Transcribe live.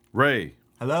Ray,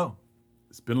 Hello.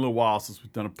 it's been a little while since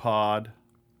we've done a pod.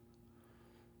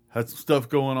 Had some stuff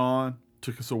going on,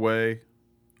 took us away.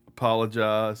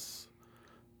 Apologize.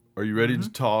 Are you ready to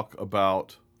talk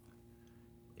about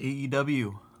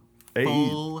AEW AE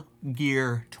Full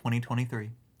Gear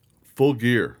 2023. Full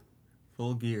Gear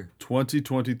Full Gear.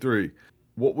 2023?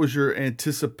 What was your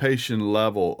anticipation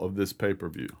level of this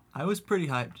pay-per-view? I was pretty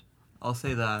hyped. I'll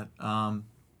say that.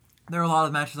 There are a lot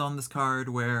of matches on this card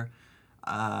where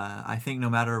I think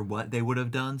no matter what they would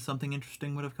have done, something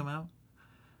interesting would have come out.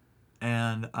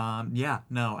 And I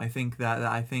think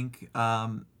in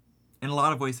a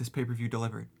lot of ways this pay-per-view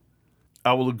delivered.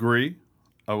 I will agree.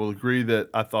 That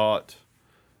I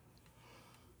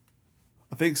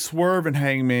think Swerve and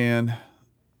Hangman,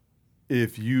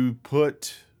 if you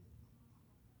put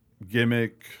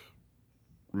gimmick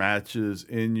matches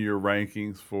in your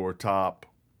rankings for top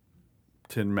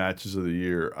 10 matches of the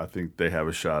year, I think they have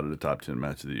a shot at the top 10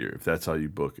 match of the year, if that's how you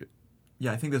book it.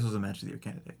 Yeah, I think this was a match of the year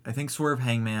candidate. I think Swerve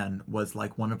Hangman was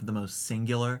like one of the most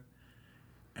singular,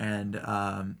 and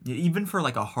even for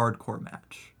like a hardcore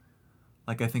match,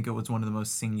 like I think it was one of the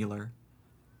most singular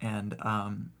and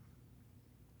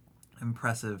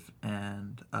impressive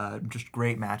and just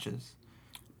great matches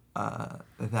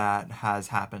that has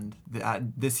happened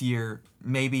this year,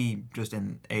 maybe just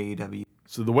in AEW.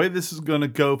 So the way this is going to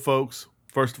go, folks,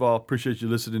 first of all, appreciate you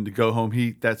listening to Go Home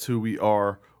Heat. That's who we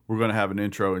are. We're going to have an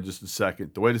intro in just a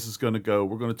second. The way this is going to go,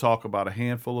 we're going to talk about a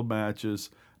handful of matches,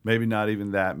 maybe not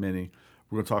even that many.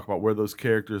 We're going to talk about where those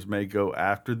characters may go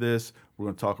after this. We're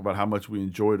going to talk about how much we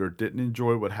enjoyed or didn't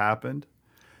enjoy what happened.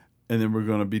 And then we're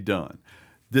going to be done.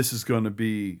 This is going to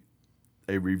be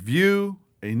a review,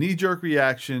 a knee-jerk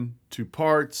reaction to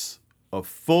parts of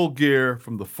Full Gear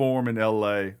from the Forum in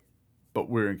LA, but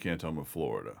we're in Cantonment,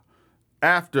 Florida.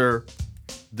 After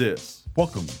this.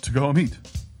 Welcome to Go Home Heat,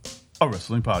 a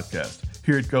wrestling podcast.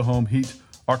 Here at Go Home Heat,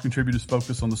 our contributors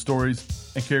focus on the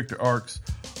stories and character arcs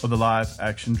of the live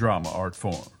action drama art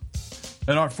form.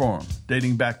 An art form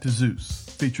dating back to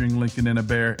Zeus, featuring Lincoln and a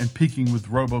bear and peaking with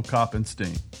RoboCop and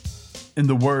Sting. In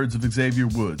the words of Xavier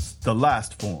Woods, the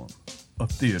last form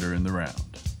of theater in the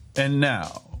round. And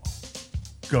now,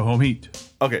 Go Home Heat.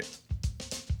 Okay.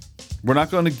 We're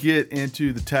not going to get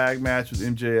into the tag match with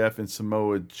MJF and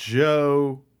Samoa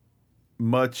Joe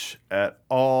much at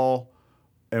all.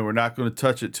 And we're not going to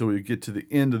touch it till we get to the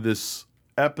end of this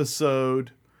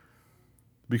episode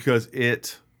because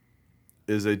it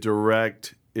is a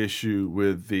direct issue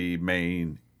with the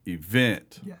main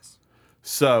event. Yes.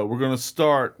 So we're going to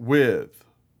start with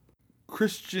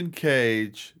Christian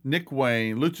Cage, Nick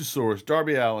Wayne, Luchasaurus,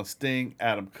 Darby Allin, Sting,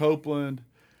 Adam Copeland.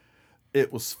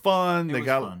 It was fun. They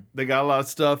got a lot of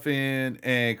stuff in,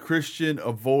 and Christian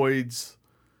avoids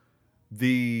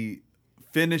the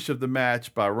finish of the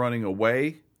match by running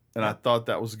away, and I thought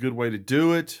that was a good way to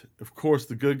do it. Of course,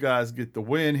 the good guys get the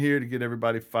win here to get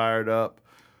everybody fired up.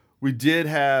 We did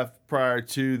have, prior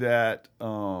to that,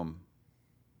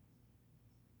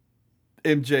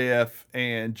 MJF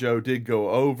and Joe did go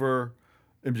over.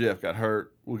 MJF got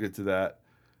hurt. We'll get to that.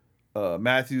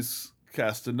 Matthews,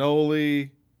 Castagnoli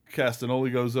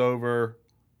goes over.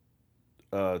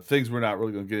 Things we're not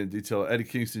really going to get in detail. Eddie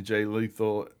Kingston, Jay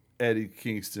Lethal. Eddie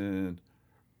Kingston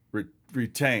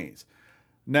retains.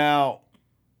 Now,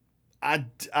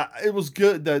 it was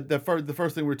good. The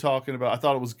first thing we were talking about, I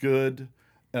thought it was good.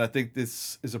 And I think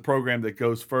this is a program that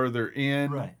goes further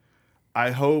in. Right. I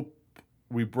hope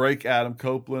we break Adam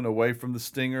Copeland away from the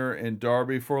Stinger and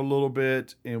Darby for a little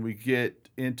bit, and we get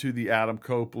into the Adam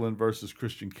Copeland versus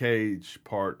Christian Cage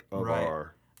part of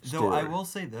our story. Though I will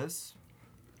say this,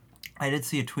 I did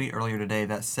see a tweet earlier today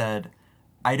that said,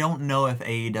 I don't know if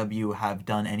AEW have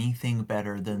done anything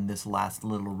better than this last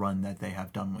little run that they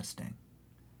have done with Sting.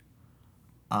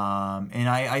 And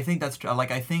I think that's true.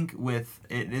 Like, I think with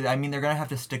it, I mean, they're going to have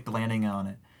to stick the landing on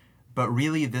it. But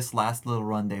really, this last little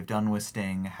run they've done with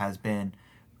Sting has been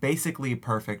basically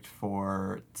perfect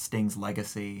for Sting's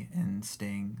legacy and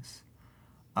Sting's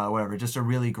just a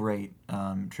really great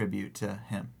tribute to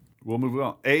him. We'll move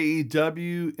on.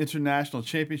 AEW International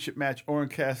Championship match,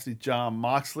 Orange Cassidy, Jon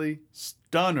Moxley.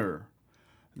 Stunner.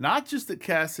 Not just that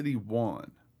Cassidy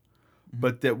won,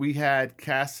 but that we had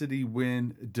Cassidy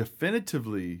win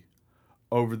definitively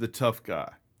over the tough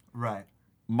guy. Right.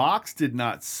 Mox did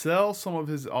not sell some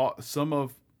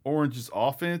of Orange's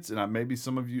offense, and maybe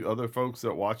some of you other folks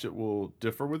that watch it will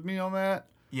differ with me on that.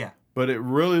 Yeah. But it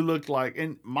really looked like,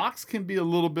 and Mox can be a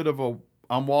little bit of a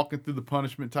I'm walking through the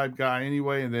punishment type guy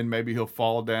anyway, and then maybe he'll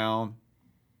fall down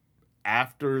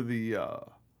after the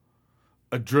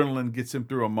adrenaline gets him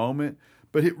through a moment.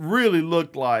 But it really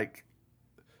looked like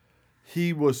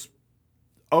he was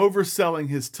overselling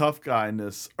his tough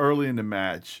guyness early in the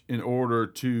match in order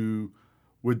to,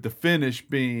 with the finish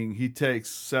being he takes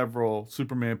several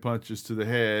Superman punches to the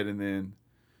head and then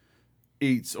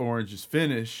eats Orange's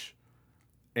finish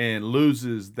and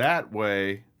loses that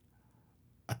way.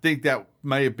 I think that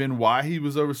may have been why he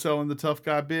was overselling the tough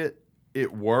guy bit.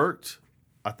 It worked.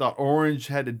 I thought Orange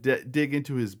had to dig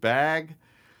into his bag.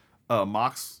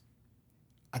 Mox,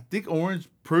 I think Orange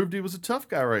proved he was a tough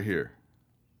guy right here.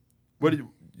 What did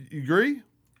you agree?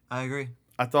 I agree.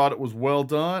 I thought it was well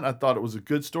done. I thought it was a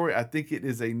good story. I think it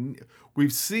is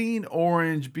we've seen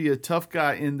Orange be a tough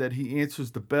guy in that he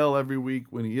answers the bell every week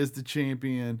when he is the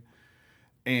champion,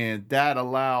 and that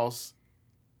allows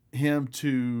him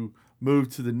to move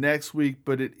to the next week,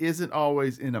 but it isn't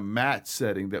always in a match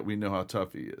setting that we know how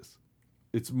tough he is.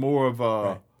 It's more of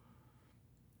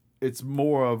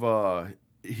a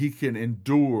he can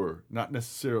endure, not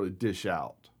necessarily dish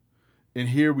out. And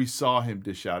here we saw him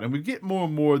dish out. And we get more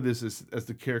and more of this as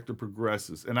the character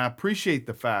progresses. And I appreciate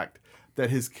the fact that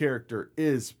his character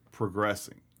is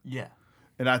progressing. Yeah.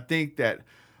 And I think that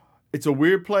it's a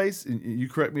weird place, and you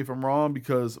correct me if I'm wrong,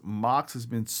 because Mox has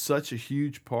been such a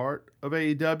huge part of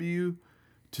AEW.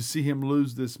 To see him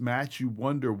lose this match, you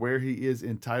wonder where he is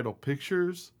in title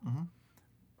pictures. Mm-hmm.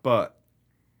 But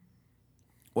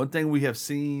one thing we have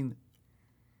seen,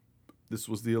 this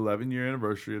was the 11-year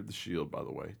anniversary of the Shield, by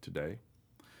the way, today.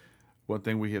 One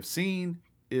thing we have seen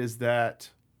is that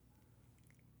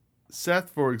Seth,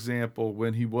 for example,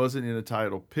 when he wasn't in a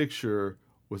title picture,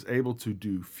 was able to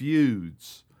do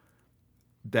feuds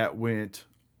that went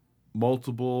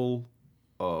multiple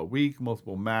week,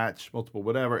 multiple match, multiple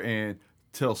whatever, and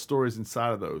tell stories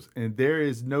inside of those. And there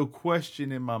is no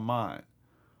question in my mind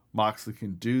Moxley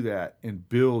can do that and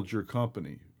build your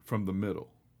company from the middle.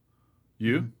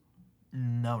 You?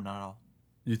 No, not at all.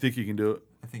 You think he can do it?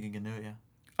 I think he can do it, yeah.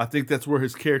 I think that's where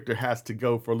his character has to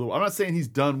go for a little. I'm not saying he's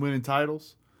done winning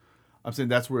titles. I'm saying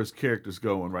that's where his character's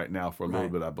going right now for a little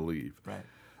bit, I believe. Right.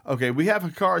 Okay, we have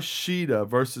Hikaru Shida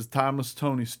versus Timeless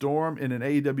Toni Storm in an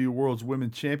AEW World's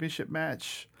Women's Championship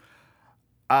match.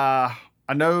 I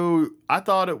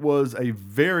thought it was a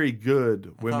very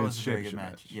good women's championship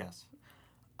match. Yes.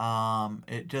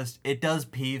 It does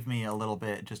peeve me a little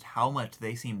bit just how much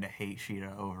they seem to hate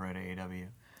Shida over at AEW.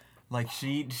 Like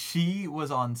she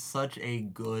was on such a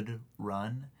good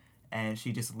run, and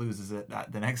she just loses it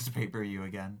at the next pay-per-view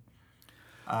again.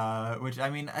 Which I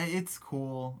mean, it's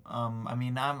cool. I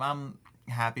mean, I'm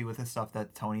happy with the stuff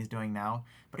that Tony's doing now,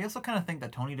 but I also kind of think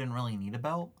that Tony didn't really need a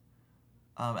belt.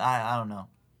 I don't know.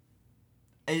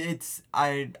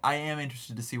 I am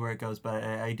interested to see where it goes, but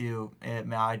I do.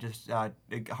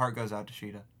 Heart goes out to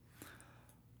Shida.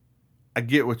 I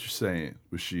get what you're saying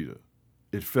with Shida.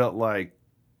 It felt like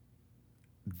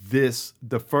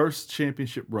the first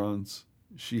championship runs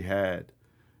she had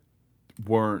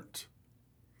weren't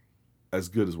as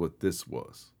good as what this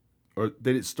was. Or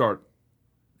they didn't start.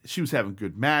 She was having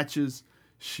good matches.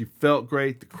 She felt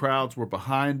great. The crowds were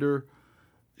behind her.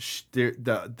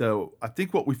 I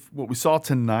think what we saw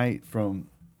tonight from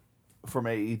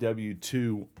AEW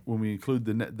too, when we include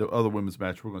the other women's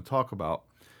match we're going to talk about,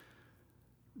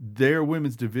 their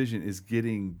women's division is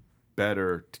getting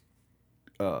better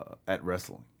at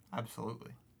wrestling.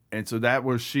 Absolutely. And so that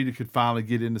was Sheeta could finally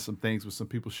get into some things with some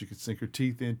people she could sink her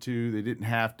teeth into. They didn't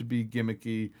have to be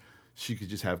gimmicky. She could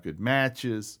just have good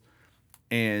matches.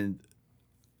 And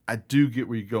I do get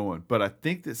where you're going. But I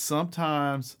think that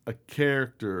sometimes a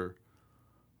character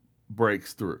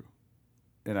breaks through.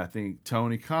 And I think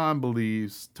Tony Khan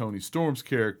believes Toni Storm's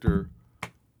character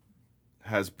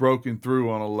has broken through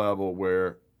on a level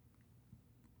where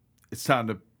it's time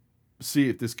to see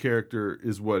if this character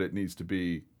is what it needs to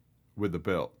be with the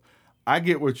belt. I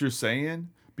get what you're saying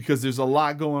because there's a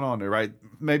lot going on there, right?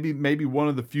 Maybe one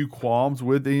of the few qualms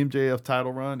with the MJF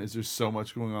title run is there's so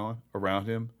much going on around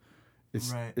him.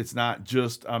 It's not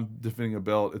just I'm defending a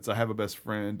belt. It's I have a best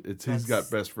friend. He's got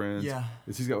best friends. Yeah.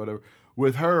 He's got whatever.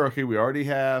 With her, okay, we already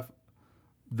have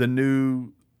the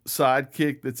new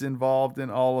sidekick that's involved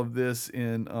in all of this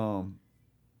in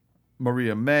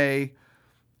Maria May.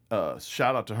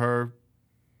 Shout out to her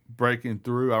breaking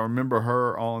through. I remember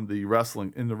her in the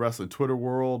wrestling Twitter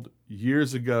world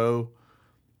years ago.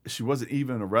 She wasn't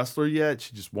even a wrestler yet.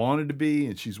 She just wanted to be,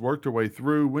 and she's worked her way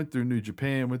through, went through New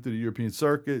Japan, went through the European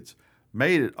circuits,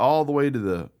 made it all the way to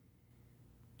the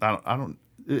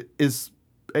is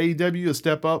AEW a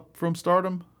step up from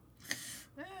Stardom?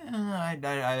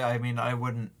 I mean, I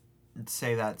wouldn't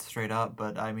say that straight up,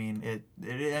 but I mean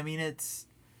it's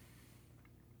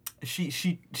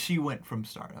she went from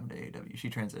Stardom to AEW. She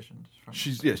transitioned from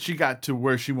She got to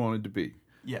where she wanted to be.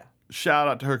 Yeah. shout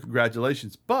out to her,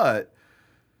 congratulations. But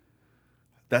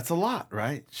that's a lot,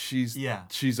 right? She's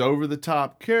over the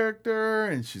top character,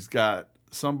 and she's got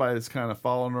somebody that's kind of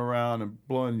following her around and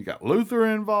blowing. You got Luther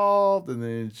involved, and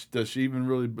then does she even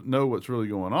really know what's really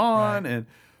going on? Right.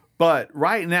 But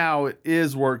right now it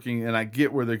is working, and I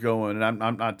get where they're going, and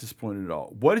I'm not disappointed at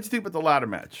all. What did you think about the ladder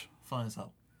match? Fun as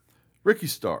hell. Ricky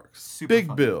Starks, Super Big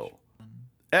fun Bill,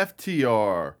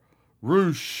 FTR,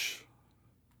 Roosh,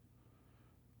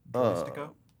 Jalistico?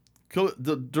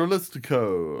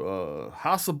 Derlistico,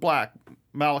 House of Black,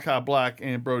 Malachi Black,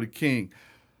 and Brody King.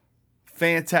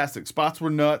 Fantastic. Spots were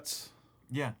nuts.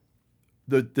 Yeah.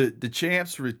 The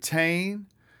champs retain.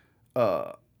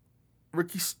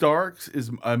 Ricky Starks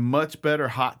is a much better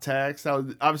hot tag.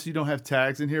 So obviously, you don't have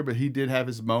tags in here, but he did have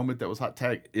his moment that was hot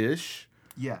tag-ish.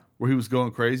 Yeah. Where he was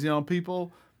going crazy on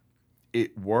people.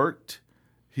 It worked.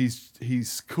 He's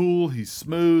cool. He's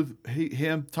smooth.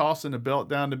 Him tossing the belt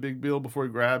down to Big Bill before he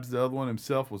grabs the other one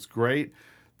himself was great.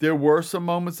 There were some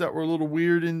moments that were a little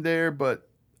weird in there, but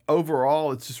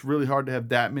overall, it's just really hard to have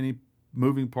that many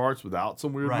moving parts without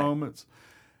some weird moments.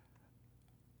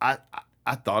 I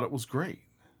thought it was great.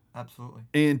 Absolutely.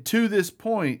 And to this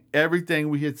point, everything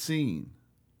we had seen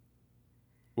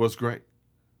was great.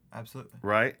 Absolutely.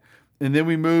 Right? And then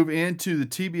we move into the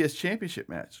TBS Championship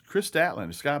match. Chris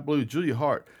Statlander, Scott Blue, Julia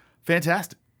Hart.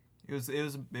 Fantastic. It was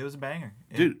a banger.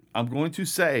 Dude, I'm going to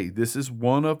say this is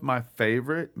one of my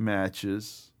favorite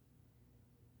matches,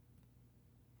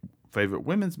 favorite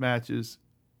women's matches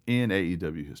in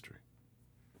AEW history.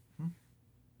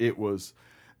 It was,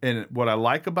 and what I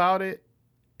like about it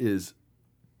is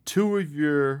two of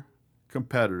your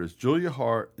competitors, Julia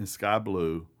Hart and Sky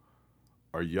Blue,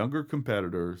 are younger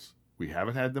competitors. We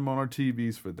haven't had them on our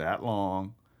TVs for that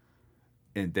long.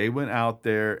 And they went out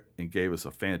there and gave us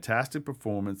a fantastic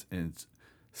performance. And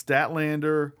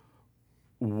Statlander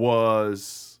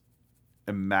was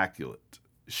immaculate.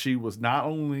 She was not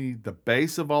only the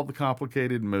base of all the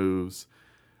complicated moves,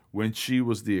 when she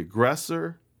was the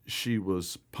aggressor, she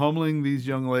was pummeling these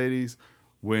young ladies.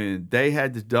 When they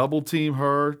had to double team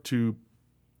her to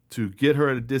get her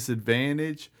at a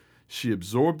disadvantage, she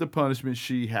absorbed the punishment.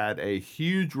 She had a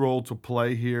huge role to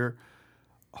play here.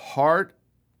 Hart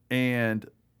and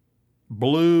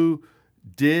Blue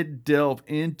did delve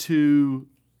into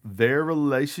their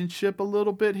relationship a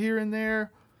little bit here and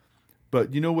there.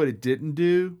 But you know what it didn't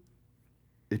do?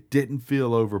 It didn't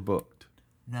feel overbooked.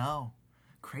 No.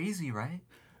 Crazy, right?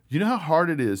 You know how hard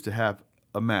it is to have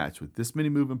a match with this many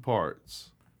moving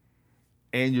parts,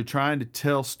 and you're trying to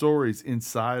tell stories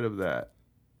inside of that,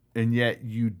 and yet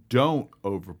you don't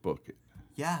overbook it.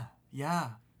 Yeah.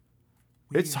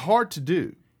 It's hard to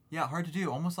do. Yeah, hard to do.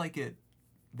 Almost like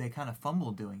they kind of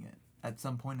fumbled doing it at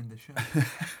some point in the show.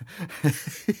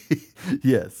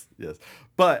 Yes.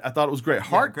 But I thought it was great.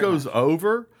 Hart great goes match.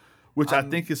 over, which I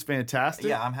think is fantastic.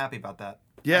 Yeah, I'm happy about that.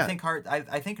 Yeah. I think Hart.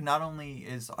 I think not only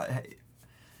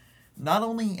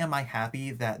am I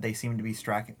happy that they seem to be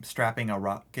strapping a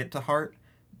rocket to Hart,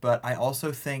 but I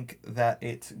also think that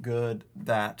it's good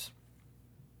that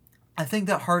I think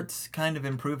that Hart's kind of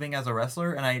improving as a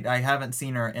wrestler, and I haven't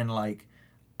seen her in like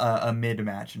a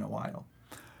mid-match in a while,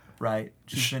 right?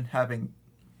 She's been having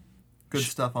good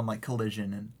stuff on like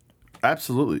Collision and...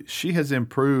 Absolutely. She has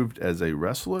improved as a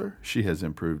wrestler. She has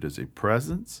improved as a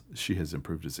presence. She has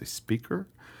improved as a speaker.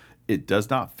 It does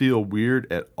not feel weird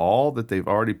at all that they've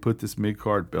already put this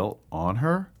mid-card belt on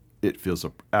her. It feels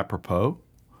apropos.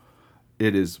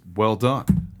 It is well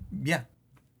done. Yeah.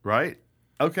 Right?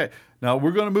 Okay. Now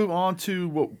we're going to move on to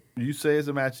what you say is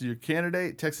a match of your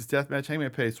candidate, Texas Deathmatch,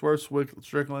 Hangman Page, Swerve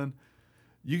Strickland.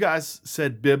 You guys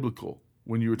said biblical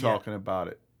when you were talking about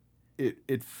it.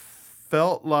 It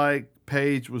felt like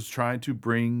Page was trying to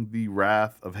bring the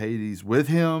wrath of Hades with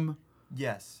him.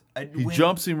 Yes. He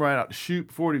jumps him right out to shoot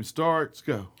before it even starts.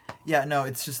 Go. Yeah, no,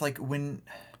 it's just like when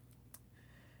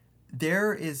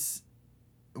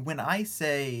I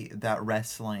say that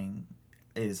wrestling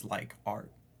is like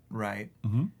art, right?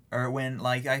 Mm-hmm. Or when,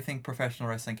 like, I think professional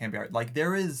wrestling can be art. Like,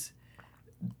 there is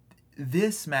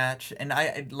this match, and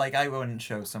I wouldn't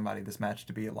show somebody this match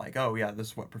to be like, oh, yeah, this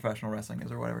is what professional wrestling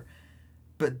is or whatever.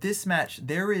 But this match,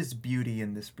 there is beauty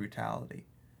in this brutality,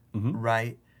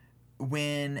 right?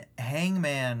 When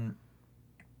Hangman,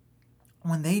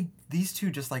 these two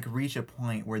just, like, reach a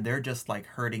point where they're just, like,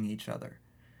 hurting each other.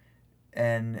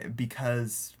 And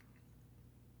because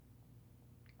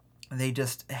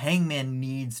Hangman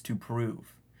needs to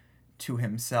prove to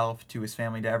himself, to his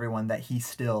family, to everyone that he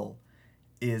still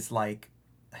is like,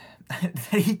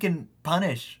 that he can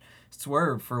punish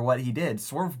Swerve for what he did.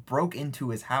 Swerve broke into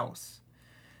his house.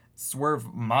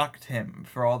 Swerve mocked him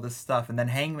for all this stuff, and then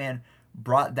Hangman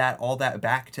brought all that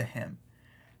back to him,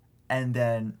 and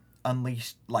then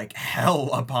unleashed like hell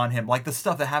upon him. Like the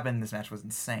stuff that happened in this match was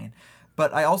insane.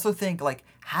 But I also think like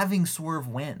having Swerve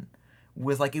win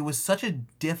was like it was such a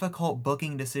difficult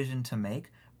booking decision to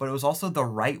make, but it was also the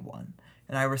right one,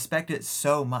 and I respect it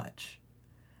so much.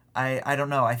 I don't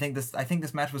know. I think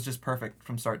this match was just perfect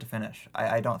from start to finish.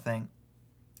 I don't think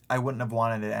I wouldn't have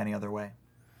wanted it any other way.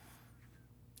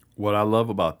 What I love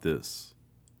about this,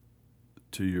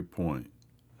 to your point,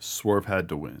 Swerve had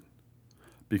to win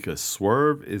because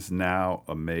Swerve is now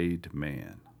a made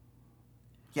man.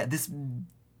 Yeah,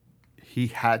 He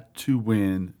had to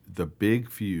win the big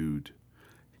feud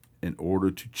in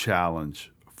order to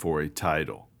challenge for a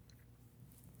title,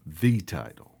 the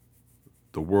title,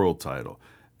 the world title.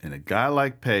 And a guy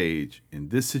like Page, in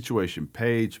this situation,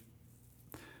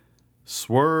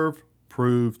 Swerve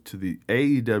proved to the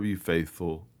AEW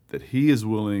faithful that he is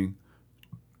willing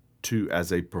to,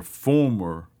 as a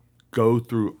performer, go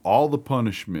through all the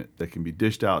punishment that can be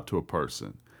dished out to a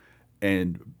person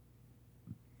and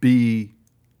be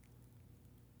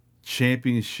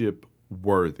championship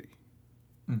worthy.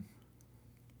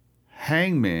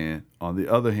 Hangman, on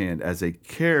the other hand, as a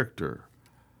character,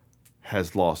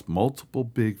 has lost multiple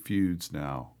big feuds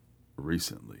now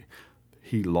recently.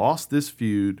 He lost this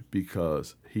feud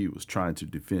because he was trying to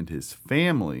defend his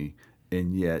family,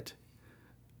 and yet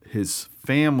his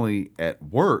family at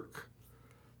work,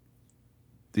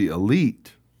 the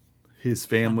elite, his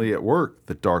family at work,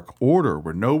 the Dark Order,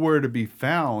 were nowhere to be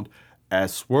found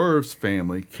as Swerve's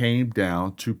family came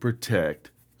down to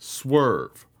protect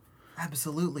Swerve.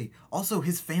 absolutely. Also,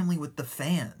 his family with the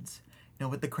fans,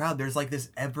 with the crowd. There's like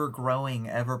this ever growing,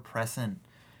 ever present,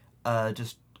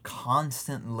 just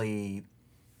constantly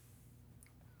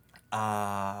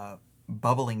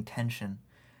bubbling tension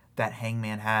that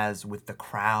Hangman has with the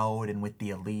crowd and with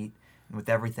the elite and with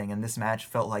everything. And this match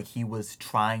felt like he was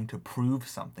trying to prove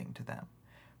something to them,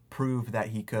 prove that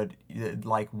he could,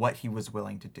 like what he was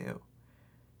willing to do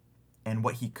and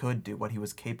what he could do, what he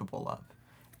was capable of.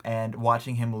 And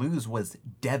watching him lose was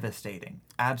devastating,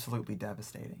 absolutely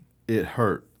devastating. It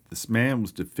hurt. This man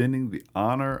was defending the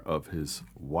honor of his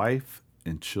wife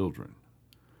and children,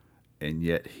 and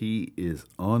yet he is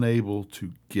unable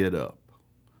to get up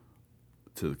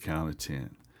to the count of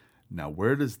 10. Now,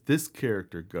 where does this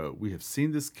character go? We have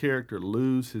seen this character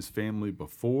lose his family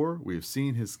before. We have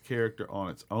seen his character on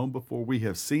its own before. We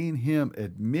have seen him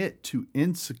admit to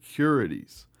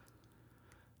insecurities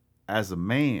as a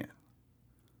man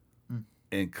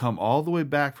and come all the way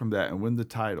back from that and win the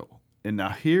title. And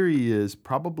now here he is,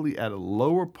 probably at a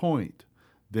lower point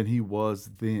than he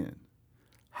was then.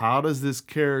 How does this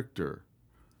character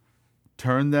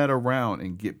turn that around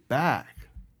and get back?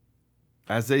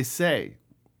 As they say,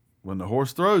 when the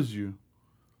horse throws you,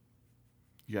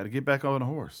 you got to get back on the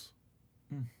horse.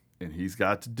 And he's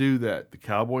got to do that. The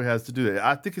cowboy has to do that.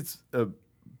 I think it's a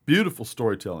beautiful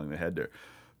storytelling they had there.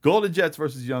 Golden Jets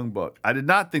versus Young Buck. I did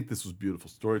not think this was beautiful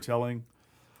storytelling.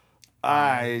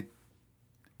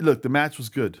 Look, the match was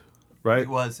good, right? It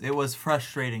was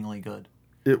frustratingly good.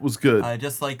 It was good.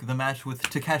 Just like the match with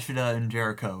Takeshita and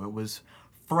Jericho, it was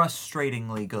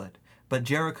frustratingly good. But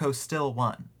Jericho still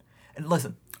won. And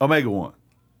listen, Omega won.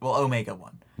 well, Omega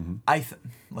won.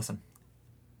 Listen,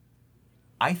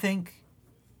 I think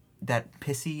that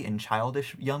pissy and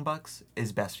childish Young Bucks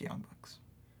is best Young Bucks.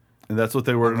 And that's what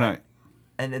they were tonight.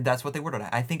 And that's what they were tonight.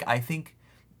 I think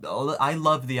I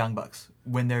love the Young Bucks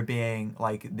when they're being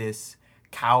like this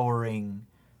cowering,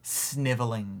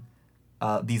 sniveling,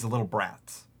 these little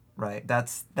brats, right?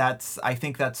 I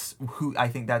think that's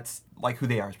like who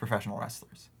they are as professional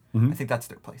wrestlers. I think that's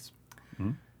their place.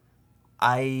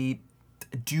 I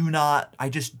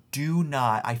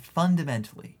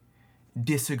fundamentally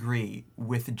disagree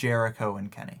with Jericho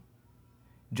and Kenny.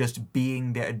 Just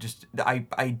being there,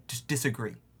 I just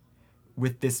disagree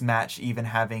with this match even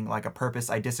having like a purpose.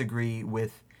 I disagree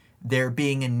with there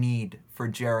being a need for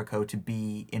Jericho to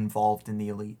be involved in the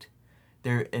Elite.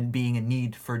 There and being a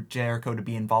need for Jericho to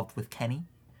be involved with Kenny.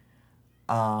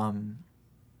 I'm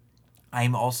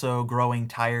also growing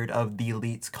tired of the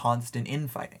Elite's constant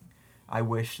infighting. I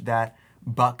wish that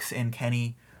Bucks and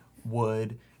Kenny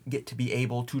would get to be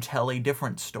able to tell a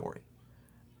different story.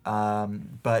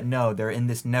 But no, they're in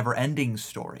this never-ending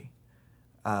story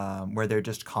where they're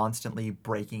just constantly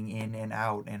breaking in and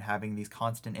out and having these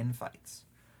constant infights.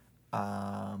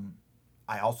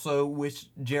 I also wish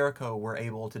Jericho were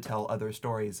able to tell other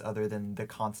stories other than the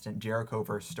constant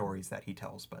Jericho-verse stories that he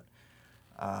tells, but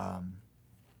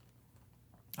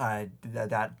I've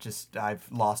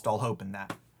lost all hope in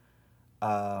that.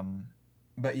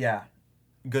 But yeah,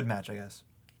 good match, I guess.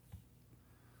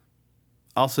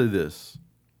 I'll say this.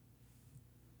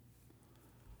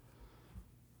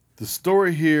 The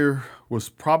story here was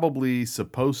probably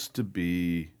supposed to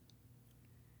be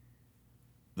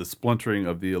the splintering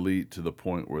of the elite to the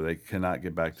point where they cannot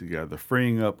get back together,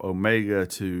 freeing up Omega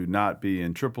to not be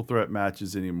in triple threat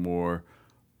matches anymore,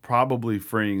 probably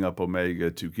freeing up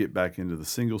Omega to get back into the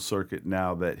single circuit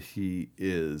now that he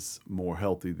is more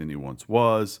healthy than he once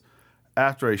was.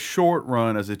 After a short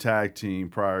run as a tag team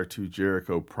prior to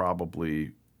Jericho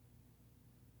probably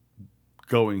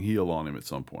going heel on him at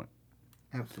some point.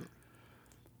 Absolutely.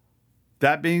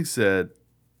 That being said,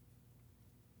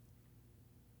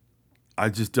 I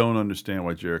just don't understand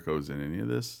why Jericho's in any of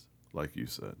this, like you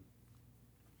said.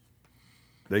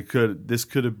 This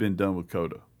could have been done with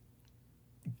Kota.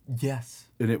 Yes.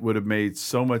 And it would have made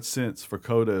so much sense for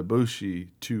Kota Ibushi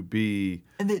to be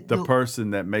the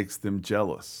person that makes them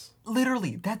jealous.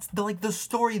 Literally, that's the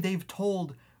story they've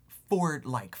told for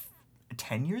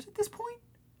 10 years at this point.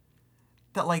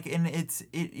 That and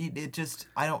it just,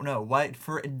 I don't know why,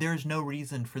 there's no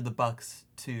reason for the Bucks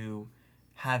to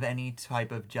have any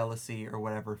type of jealousy or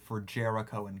whatever for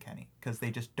Jericho and Kenny, because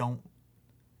they just don't.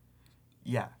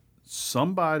 Yeah.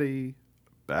 Somebody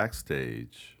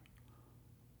backstage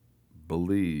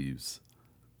believes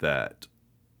that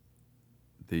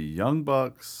the Young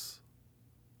Bucks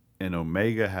and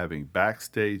Omega having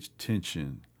backstage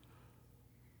tension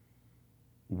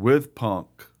with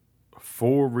Punk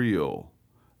for real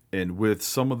and with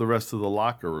some of the rest of the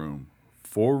locker room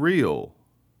for real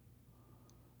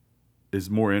is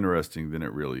more interesting than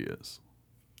it really is.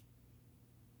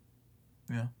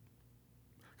 Yeah.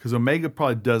 Because Omega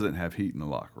probably doesn't have heat in the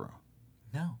locker room.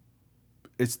 No.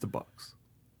 It's the Bucks.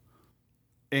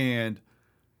 And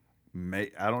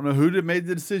I don't know who made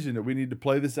the decision that we need to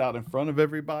play this out in front of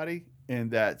everybody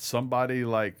and that somebody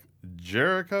like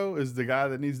Jericho is the guy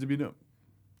that needs to be doing.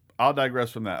 I'll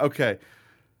digress from that. Okay.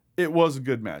 It was a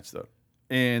good match, though.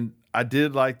 And I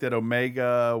did like that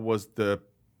Omega was the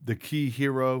key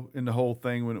hero in the whole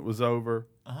thing when it was over.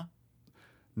 Uh-huh.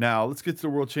 Now, let's get to the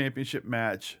World Championship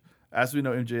match. As we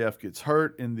know, MJF gets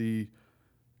hurt in the...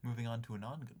 Moving on to a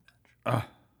non-good match.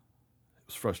 It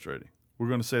was frustrating. We're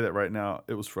going to say that right now.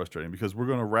 It was frustrating because we're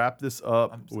going to wrap this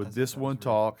up with this one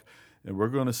talk, and we're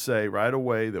going to say right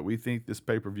away that we think this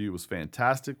pay-per-view was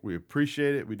fantastic. We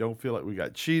appreciate it. We don't feel like we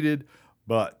got cheated,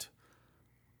 but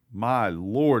my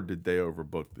Lord, did they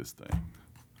overbook this thing.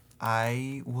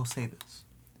 I will say this.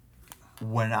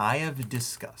 When I have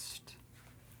discussed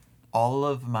all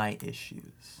of my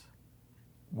issues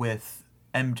with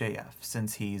MJF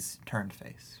since he's turned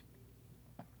face,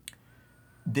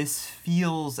 this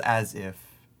feels as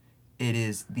if it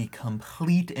is the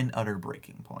complete and utter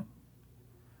breaking point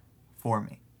for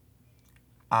me.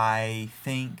 I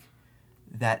think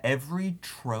that every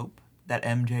trope that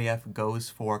MJF goes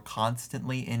for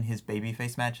constantly in his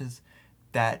babyface matches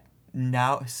that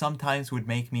now sometimes would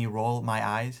make me roll my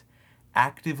eyes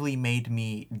actively made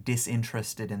me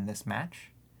disinterested in this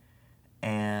match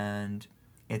and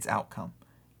its outcome.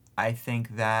 I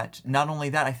think that not only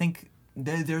that, I think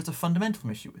there's a fundamental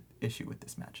issue with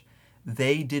this match.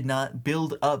 They did not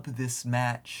build up this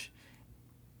match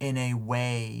in a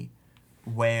way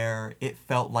where it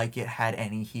felt like it had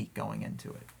any heat going into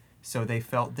it. So they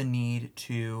felt the need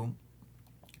to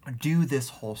do this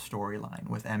whole storyline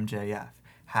with MJF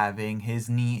having his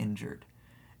knee injured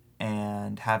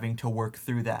and having to work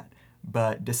through that.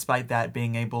 But despite that,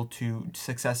 being able to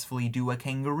successfully do a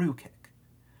kangaroo kick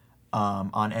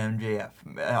on MJF,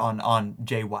 on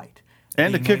Jay White.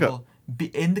 And a kick up.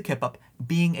 In the kip up,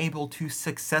 being able to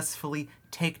successfully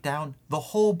take down the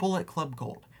whole Bullet Club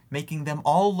Gold, making them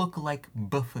all look like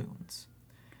buffoons.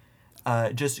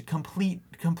 Just completely...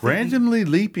 Randomly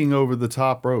leaping over the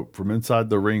top rope from inside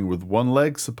the ring with one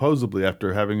leg, supposedly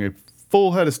after having a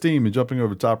full head of steam and jumping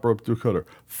over the top rope through a cutter.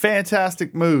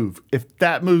 Fantastic move. If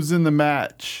that move's in the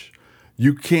match,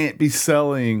 you can't be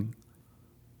selling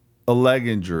a leg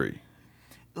injury.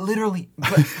 Literally,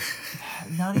 but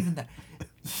not even that.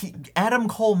 Adam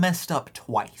Cole messed up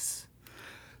twice.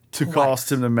 To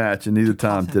cost him the match, and neither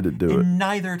time did it do it.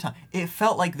 Neither time. It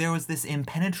felt like there was this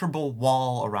impenetrable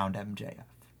wall around MJF.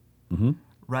 Mm-hmm.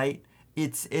 Right?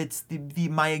 It's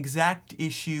my exact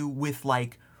issue with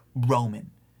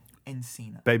Roman and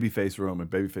Cena. Babyface Roman,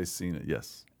 babyface Cena,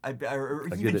 yes. Or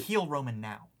even heel Roman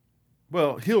now.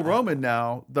 Well, heel Roman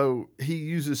now, though he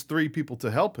uses 3 people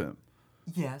to help him.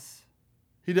 Yes.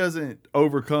 He doesn't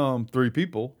overcome 3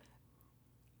 people.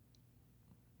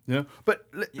 Yeah, but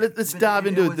let's dive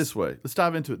into it this way. Let's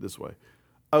dive into it this way.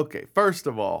 Okay, first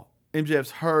of all,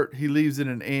 MJF's hurt. He leaves in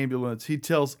an ambulance. He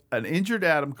tells an injured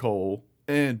Adam Cole,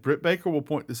 and Britt Baker will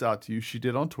point this out to you. She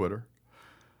did on Twitter.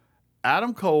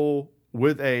 Adam Cole,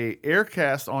 with a air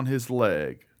cast on his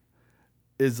leg,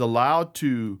 is allowed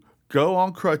to go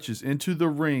on crutches into the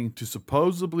ring to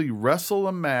supposedly wrestle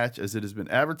a match, as it has been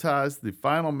advertised. The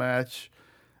final match,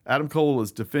 Adam Cole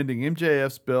is defending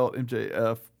MJF's belt.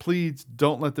 MJF pleads,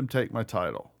 don't let them take my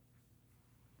title.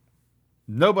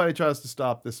 Nobody tries to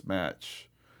stop this match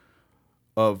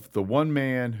of the one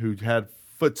man who had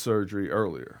foot surgery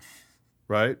earlier,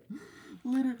 right?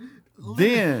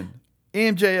 Then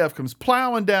MJF comes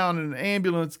plowing down in an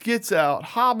ambulance, gets out,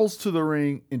 hobbles to the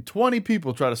ring, and 20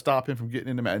 people try to stop him from getting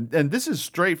in the match. And this is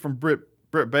straight from Britt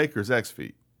Baker's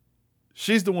ex-feed.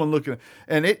 She's the one looking,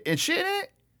 I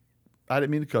didn't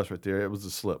mean to cuss right there. It was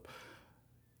a slip.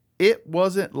 It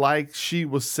wasn't like she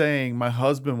was saying my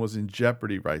husband was in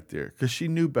jeopardy right there, because she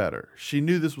knew better. She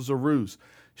knew this was a ruse.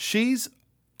 She's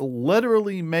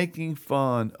literally making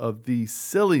fun of the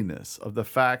silliness of the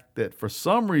fact that for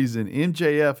some reason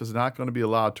MJF is not going to be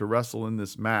allowed to wrestle in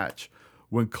this match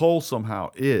when Cole somehow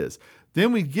is.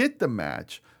 Then we get the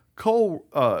match, Cole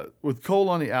with Cole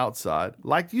on the outside.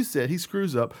 Like you said, he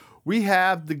screws up. We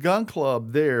have the Gun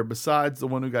Club there besides the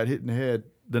one who got hit in the head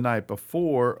the night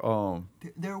before.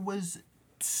 There was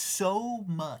so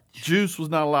much. Juice was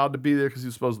not allowed to be there because he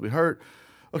was supposed to be hurt.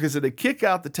 Okay, so they kick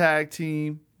out the tag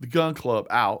team, the Gun Club,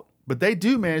 out, but they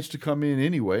do manage to come in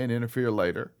anyway and interfere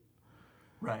later.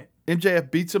 Right. MJF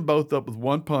beats them both up with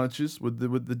one punches with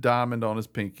the diamond on his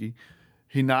pinky.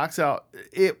 He knocks out.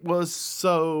 It was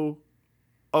so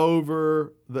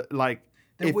over the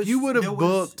you would have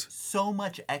booked so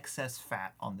much excess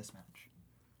fat on this match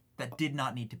that did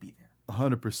not need to be there.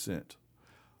 100%.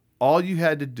 All you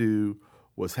had to do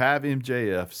was have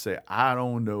MJF say, "I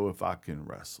don't know if I can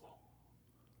wrestle,"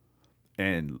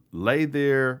 and lay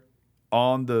there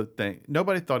on the thing.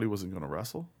 Nobody thought he wasn't going to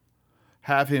wrestle.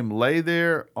 Have him lay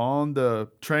there on the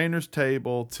trainer's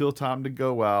table till time to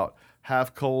go out.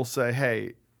 Have Cole say,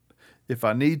 "Hey, if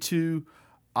I need to,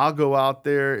 I'll go out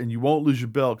there and you won't lose your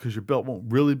belt because your belt won't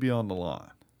really be on the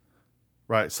line."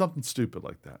 Right? Something stupid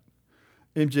like that.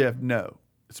 MJF, no.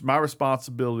 It's my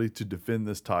responsibility to defend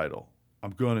this title.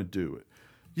 I'm going to do it.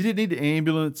 You didn't need the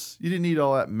ambulance. You didn't need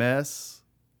all that mess.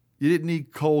 You didn't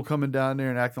need Cole coming down there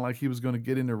and acting like he was going to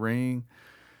get in the ring.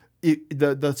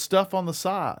 The stuff on the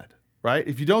side, right?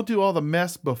 If you don't do all the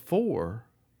mess before,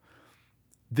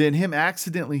 then him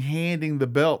accidentally handing the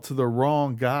belt to the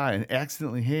wrong guy and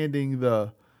accidentally handing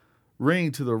the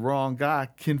ring to the wrong guy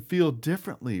can feel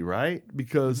differently, right?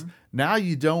 Because now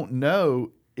you don't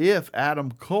know if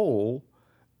Adam Cole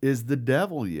is the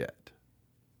devil yet,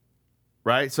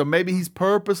 right? So maybe he's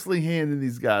purposely handing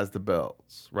these guys the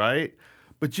belts, right?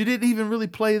 But you didn't even really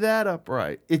play that up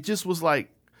right. It just was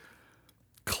like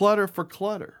clutter for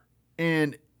clutter.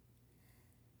 And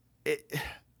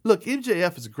look,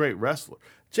 MJF is a great wrestler.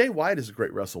 Jay White is a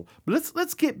great wrestler. But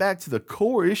let's get back to the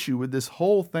core issue with this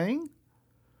whole thing.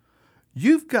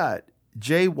 You've got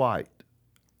Jay White,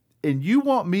 and you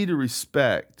want me to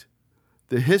respect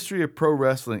the history of pro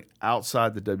wrestling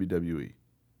outside the WWE.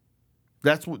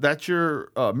 That's your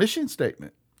mission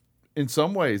statement. In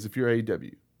some ways, if you're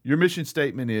AEW, your mission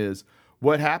statement is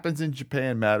what happens in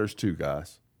Japan matters too,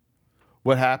 guys.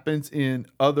 What happens in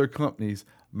other companies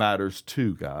matters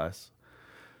too, guys.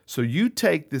 So you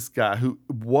take this guy who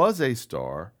was a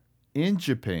star in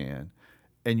Japan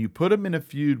and you put him in a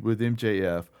feud with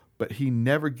MJF, but he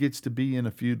never gets to be in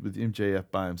a feud with MJF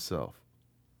by himself.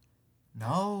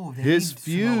 No, they His need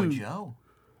feud, Samoa Joe.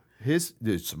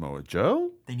 There's Samoa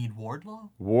Joe? They need Wardlow.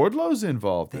 Wardlow's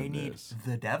involved They in need this.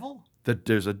 the Devil.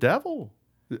 There's a devil.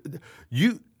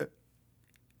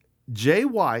 Jay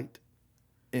White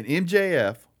and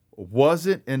MJF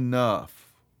wasn't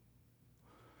enough.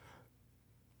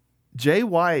 Jay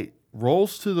White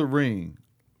rolls to the ring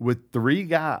with 3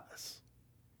 guys,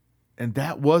 and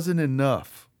that wasn't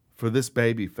enough for this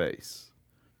babyface.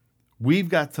 We've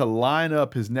got to line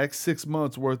up his next 6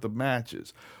 months worth of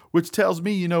matches, which tells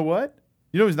me, you know what?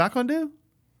 You know what he's not going to do?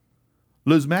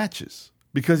 Lose matches,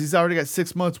 because he's already got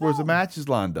 6 months worth of matches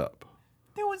lined up.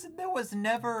 There was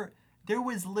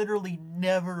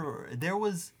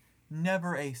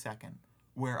never a second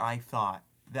where I thought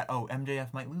that,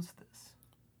 MJF might lose this.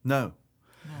 No.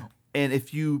 And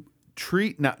if you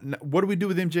treat now what do we do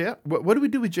with MJF? What do we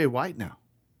do with Jay White now?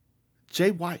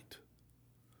 Jay White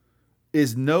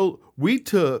we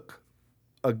took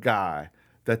a guy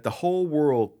that the whole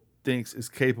world thinks is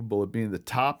capable of being the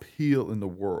top heel in the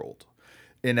world.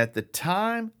 And at the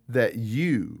time that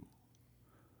you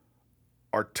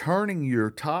are turning your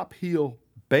top heel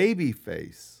baby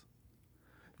face,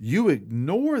 You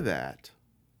ignore that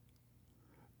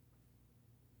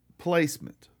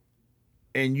placement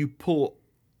and you pull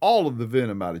all of the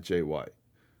venom out of Jay White.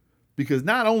 Because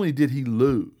not only did he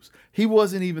lose, he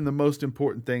wasn't even the most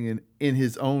important thing in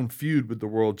his own feud with the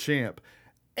world champ.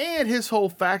 And his whole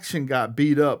faction got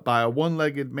beat up by a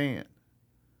one-legged man.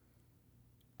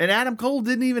 And Adam Cole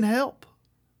didn't even help.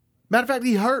 Matter of fact,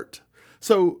 he hurt.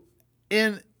 So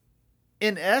in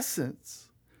essence,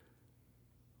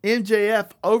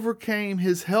 MJF overcame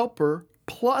his helper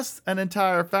plus an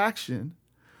entire faction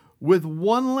with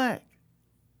one leg.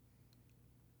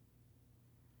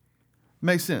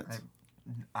 Makes sense.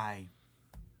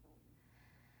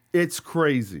 It's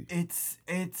crazy. It's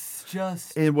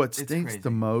just. And what stinks crazy.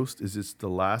 the most is it's the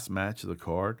last match of the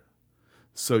card.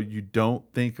 So you don't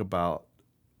think about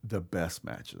the best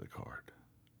match of the card.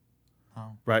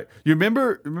 Oh. Right? You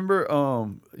remember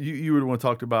you were the one who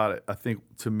talked about it, I think,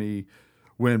 to me,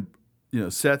 when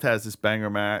Seth has this banger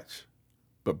match,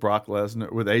 but Brock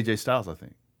Lesnar with AJ Styles, I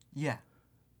think. Yeah.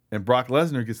 And Brock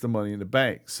Lesnar gets the Money in the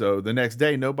Bank. So the next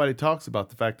day, nobody talks about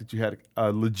the fact that you had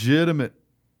a legitimate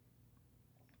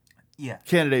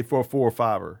candidate for a 4 or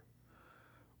 5er.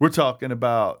 We're talking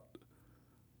about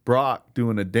Brock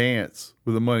doing a dance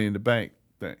with a Money in the Bank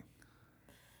thing.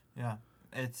 Yeah.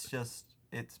 It's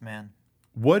man.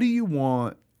 What do you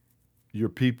want your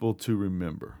people to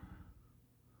remember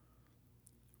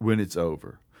when it's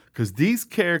over? Because these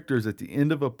characters at the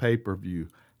end of a pay-per-view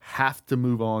have to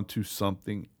move on to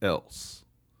something else.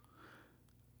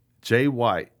 Jay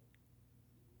White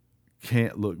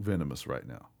can't look venomous right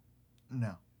now.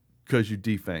 No. Because you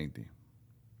defanged him.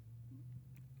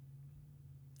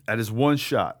 At his one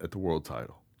shot at the world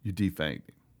title, you defanged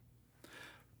him.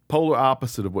 Polar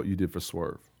opposite of what you did for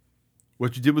Swerve.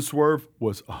 What you did with Swerve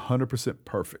was 100%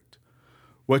 perfect.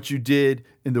 What you did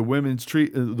in the women's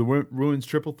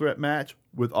triple threat match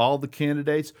with all the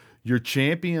candidates, your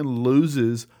champion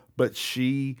loses, but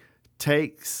she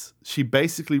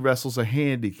basically wrestles a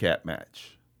handicap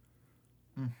match.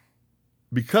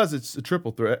 Because it's a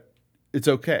triple threat, it's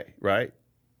okay, right?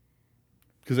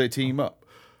 Because they team up.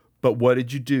 But what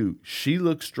did you do? She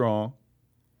looks strong,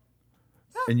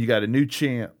 and you got a new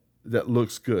champ that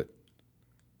looks good.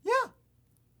 Yeah.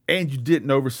 And you didn't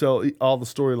oversell all the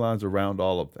storylines around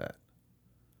all of that.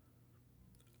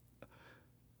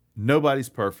 Nobody's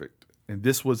perfect. And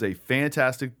this was a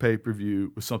fantastic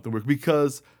pay-per-view with something work.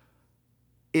 Because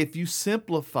if you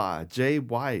simplify Jay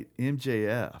White,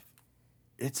 MJF,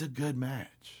 it's a good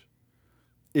match.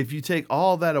 If you take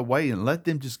all that away and let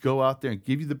them just go out there and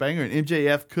give you the banger, and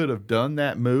MJF could have done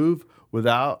that move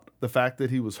without the fact that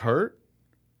he was hurt,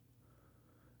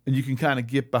 and you can kind of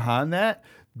get behind that,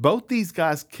 both these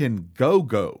guys can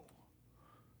go.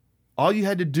 All you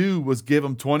had to do was give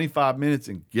them 25 minutes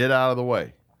and get out of the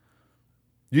way.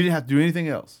 You didn't have to do anything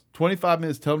else. 25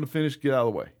 minutes, tell them to finish, get out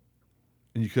of the way.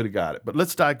 And you could have got it. But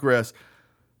let's digress.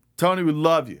 Tony, we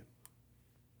love you.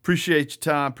 Appreciate your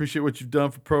time. Appreciate what you've done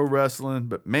for pro wrestling.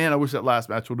 But, man, I wish that last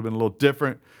match would have been a little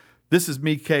different. This is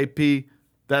me, KP.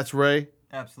 That's Ray.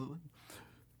 Absolutely.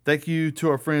 Thank you to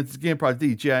our friends, again, Project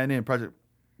D, GINN,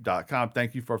 Project.com.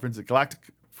 Thank you for our friends at Galactic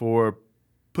for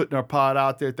putting our pod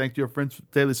out there. Thank you to our friends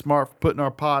at Daily Smart for putting our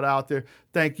pod out there.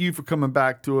 Thank you for coming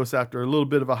back to us after a little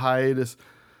bit of a hiatus.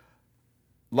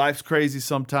 Life's crazy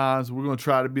sometimes. We're going to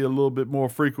try to be a little bit more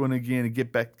frequent again and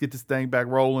get this thing back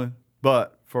rolling.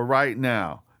 But for right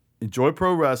now, enjoy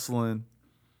pro wrestling.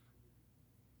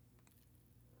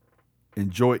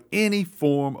 Enjoy any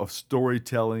form of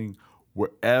storytelling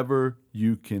wherever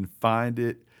you can find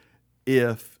it,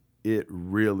 if it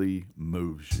really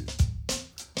moves you.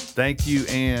 Thank you,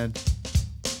 and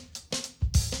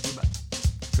Goodbye.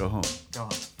 go home. Go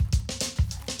home.